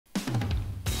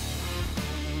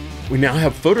We now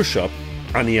have Photoshop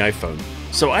on the iPhone.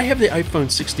 So I have the iPhone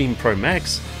 16 Pro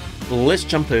Max. Let's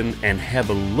jump in and have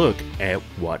a look at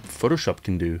what Photoshop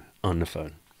can do on the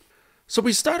phone. So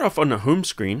we start off on the home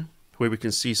screen where we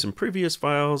can see some previous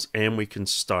files and we can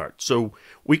start. So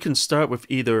we can start with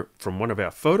either from one of our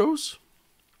photos,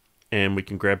 and we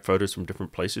can grab photos from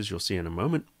different places, you'll see in a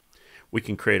moment. We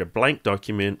can create a blank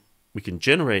document, we can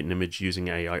generate an image using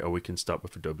AI, or we can start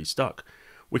with Adobe Stock.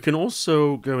 We can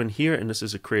also go in here, and this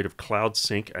is a Creative Cloud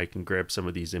sync. I can grab some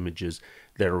of these images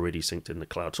that are already synced in the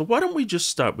cloud. So why don't we just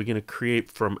start? We're going to create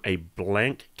from a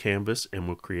blank canvas, and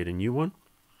we'll create a new one.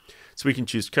 So we can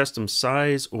choose custom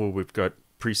size, or we've got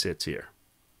presets here.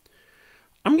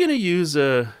 I'm going to use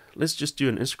let's just do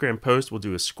an Instagram post. We'll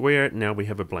do a square. Now we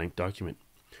have a blank document.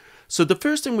 So the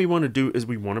first thing we want to do is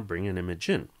we want to bring an image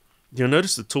in. You'll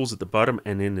notice the tools at the bottom,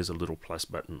 and then there's a little plus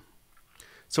button.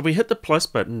 So we hit the plus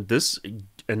button. This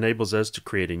enables us to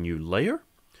create a new layer.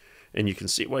 And you can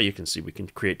see, well, you can see we can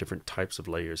create different types of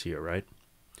layers here, right?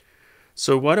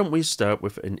 So why don't we start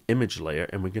with an image layer,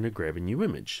 and we're going to grab a new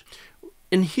image.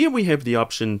 And here we have the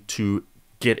option to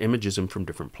get images in from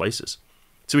different places.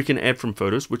 So we can add from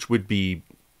photos, which would be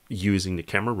using the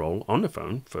camera roll on the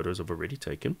phone. Photos I've already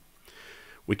taken.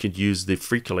 We could use the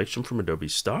free collection from Adobe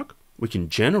Stock. We can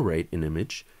generate an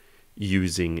image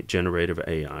using generative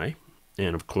AI.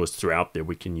 And of course, throughout there,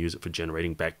 we can use it for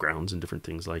generating backgrounds and different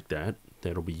things like that.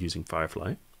 That'll be using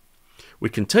Firefly. We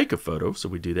can take a photo. So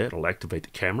we do that. It'll activate the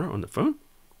camera on the phone.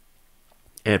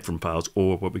 Add from files.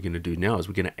 Or what we're going to do now is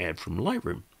we're going to add from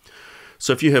Lightroom.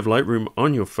 So if you have Lightroom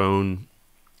on your phone,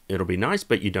 it'll be nice,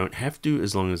 but you don't have to.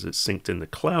 As long as it's synced in the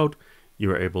cloud,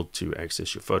 you're able to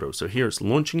access your photos. So here it's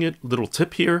launching it. Little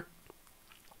tip here.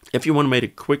 If you want to make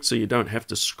it quick so you don't have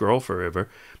to scroll forever,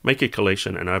 make a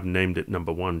collection, and I've named it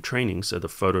number 1 training. So the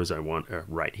photos I want are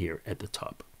right here at the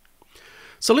top.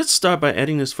 So let's start by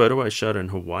adding this photo I shot in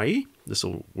Hawaii. This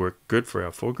will work good for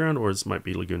our foreground, or this might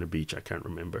be Laguna Beach. I can't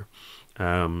remember.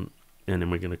 And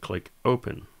then we're going to click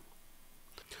open.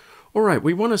 All right,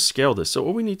 we want to scale this. So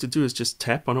all we need to do is just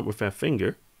tap on it with our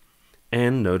finger.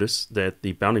 And notice that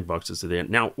the bounding boxes are there.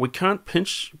 Now, we can't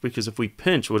pinch, because if we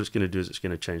pinch, what it's going to do is it's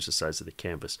going to change the size of the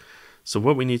canvas. So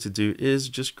what we need to do is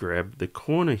just grab the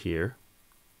corner here,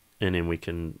 and then we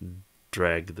can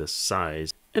drag the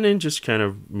size, and then just kind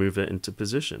of move it into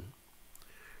position.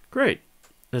 Great.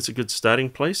 That's a good starting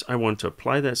place. I want to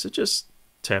apply that, so just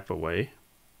tap away.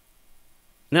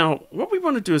 Now, what we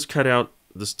want to do is cut out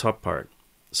this top part.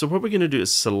 So what we're going to do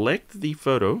is select the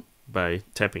photo by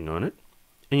tapping on it.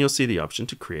 And you'll see the option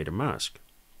to create a mask.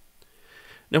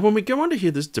 Now when we go under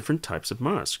here, there's different types of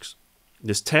masks.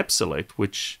 There's tap select,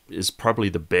 which is probably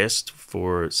the best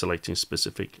for selecting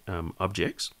specific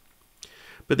objects.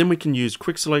 But then we can use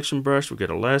quick selection brush, we've got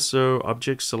a lasso,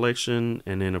 object selection,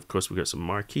 and then of course we've got some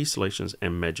marquee selections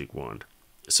and magic wand.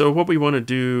 So what we want to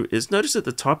do is notice at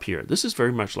the top here, this is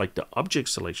very much like the object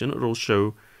selection. It'll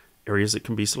show areas that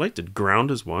can be selected. Ground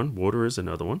is one, water is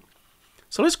another one.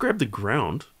 So let's grab the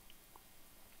ground.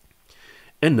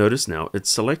 And notice now it's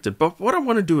selected. But what I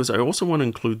want to do is I also want to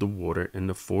include the water in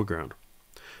the foreground.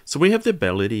 So we have the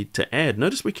ability to add.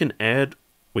 Notice we can add,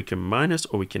 we can minus,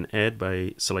 or we can add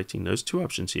by selecting those two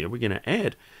options here. We're going to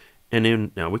add, and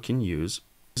then now we can use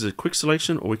a quick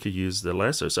selection, or we could use the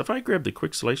lasso. So if I grab the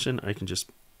quick selection, I can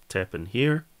just tap in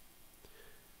here.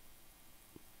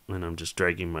 And I'm just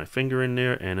dragging my finger in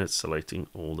there, and it's selecting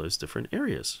all those different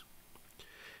areas.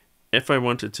 If I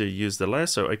wanted to use the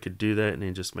lasso, I could do that and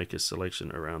then just make a selection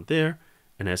around there,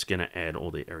 and that's going to add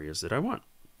all the areas that I want.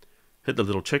 Hit the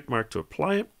little check mark to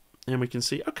apply it, and we can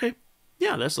see, okay,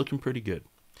 yeah, that's looking pretty good.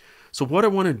 So what I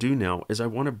want to do now is I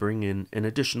want to bring in an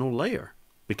additional layer,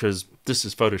 because this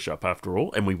is Photoshop after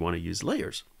all, and we want to use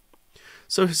layers.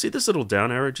 So see this little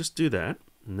down arrow, just do that,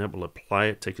 and that will apply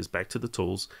it, take us back to the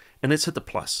tools, and let's hit the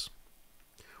plus.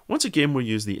 Once again, we'll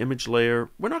use the image layer.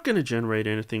 We're not going to generate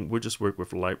anything. We'll just work with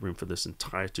Lightroom for this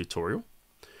entire tutorial.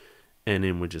 And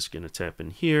then we're just going to tap in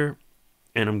here.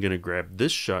 And I'm going to grab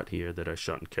this shot here that I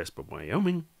shot in Casper,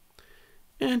 Wyoming.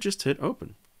 And just hit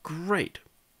open. Great.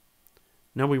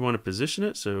 Now we want to position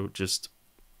it. So just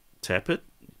tap it.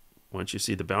 Once you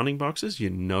see the bounding boxes, you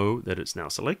know that it's now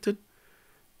selected.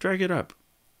 Drag it up.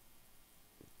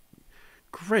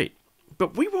 Great.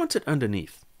 But we want it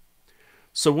underneath.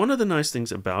 So one of the nice things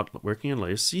about working in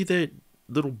layers, see that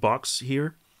little box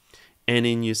here? And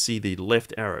then you see the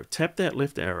left arrow. Tap that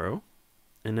left arrow,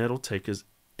 and that'll take us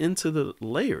into the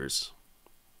layers.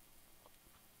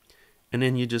 And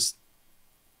then you just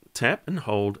tap and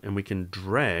hold, and we can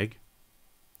drag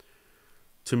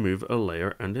to move a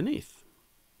layer underneath.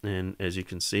 And as you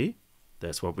can see,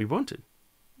 that's what we wanted.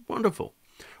 Wonderful.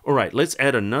 All right, let's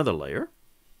add another layer.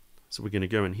 So we're going to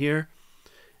go in here,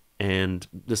 and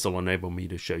this will enable me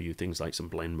to show you things like some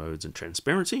blend modes and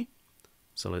transparency.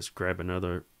 So let's grab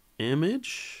another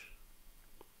image.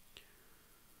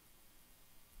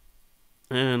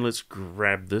 And let's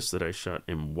grab this that I shot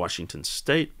in Washington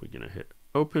State. We're going to hit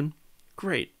open.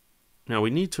 Great. Now we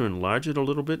need to enlarge it a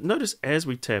little bit. Notice as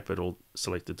we tap, it'll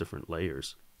select the different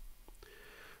layers.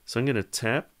 So I'm going to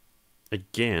tap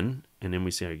again, and then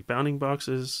we see our bounding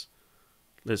boxes.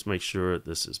 Let's make sure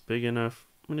this is big enough.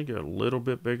 I'm going to go a little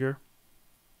bit bigger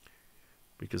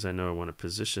because I know I want to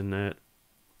position that.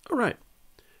 All right.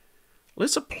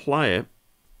 Let's apply it,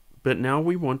 but now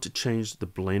we want to change the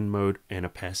blend mode and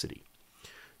opacity.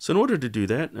 So in order to do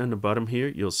that, on the bottom here,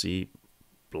 you'll see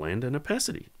blend and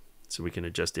opacity. So we can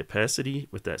adjust the opacity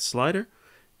with that slider,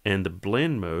 and the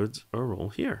blend modes are all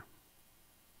here.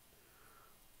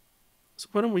 So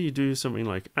why don't we do something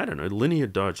like, I don't know, linear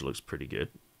dodge looks pretty good.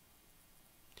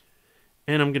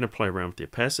 And I'm going to play around with the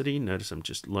opacity. Notice I'm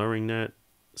just lowering that.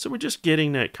 So we're just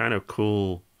getting that kind of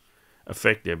cool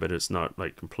effect there, but it's not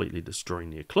like completely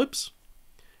destroying the eclipse.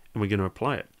 And we're going to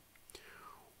apply it.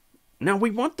 Now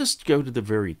we want this to go to the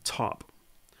very top.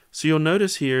 So you'll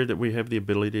notice here that we have the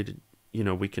ability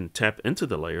to, we can tap into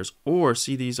the layers or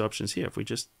see these options here. If we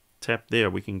just tap there,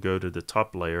 we can go to the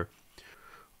top layer.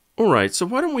 All right, so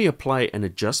why don't we apply an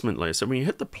adjustment layer? So when you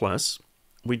hit the plus,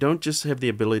 we don't just have the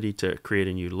ability to create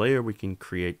a new layer. We can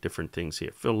create different things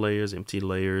here. Fill layers, empty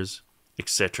layers,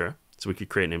 etc. So we could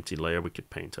create an empty layer. We could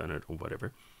paint on it or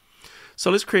whatever. So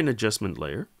let's create an adjustment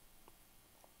layer.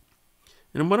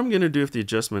 And what I'm going to do with the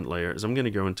adjustment layer is I'm going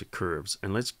to go into curves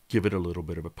and let's give it a little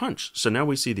bit of a punch. So now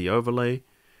we see the overlay.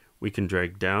 We can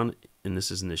drag down, and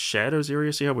this is in the shadows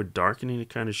area. See how we're darkening the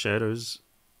kind of shadows?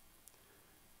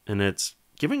 And it's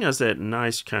giving us that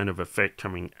nice kind of effect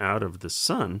coming out of the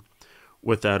sun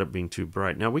without it being too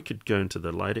bright. Now we could go into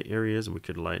the lighter areas and we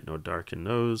could lighten or darken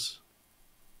those.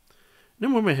 And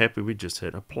then when we're happy, we just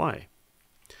hit apply.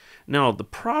 Now, the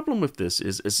problem with this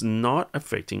is it's not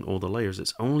affecting all the layers.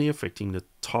 It's only affecting the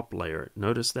top layer.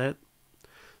 Notice that?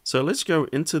 So let's go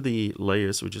into the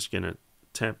layers. We're just going to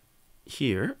tap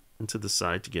here into the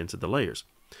side to get into the layers.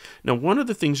 Now, one of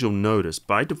the things you'll notice,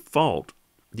 by default,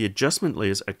 the adjustment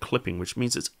layers are clipping, which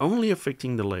means it's only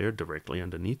affecting the layer directly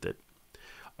underneath it.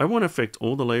 I want to affect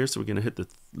all the layers, so we're going to hit the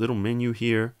little menu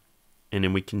here, and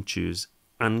then we can choose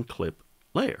unclip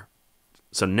layer.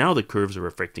 So now the curves are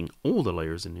affecting all the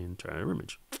layers in the entire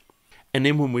image. And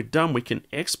then when we're done, we can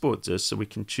export this. So we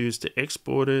can choose to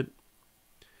export it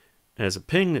as a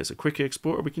ping, as a quick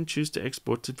export, or we can choose to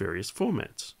export to various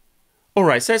formats. All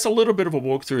right, so that's a little bit of a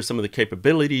walkthrough of some of the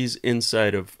capabilities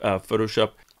inside of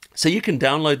Photoshop. So you can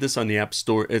download this on the App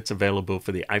Store. It's available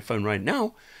for the iPhone right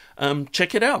now.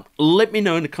 Check it out. Let me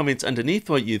know in the comments underneath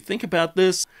what you think about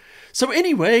this. So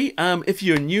anyway, if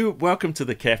you're new, welcome to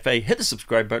the cafe. Hit the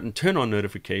subscribe button, turn on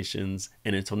notifications,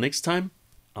 and until next time,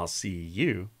 I'll see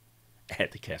you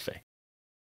at the cafe.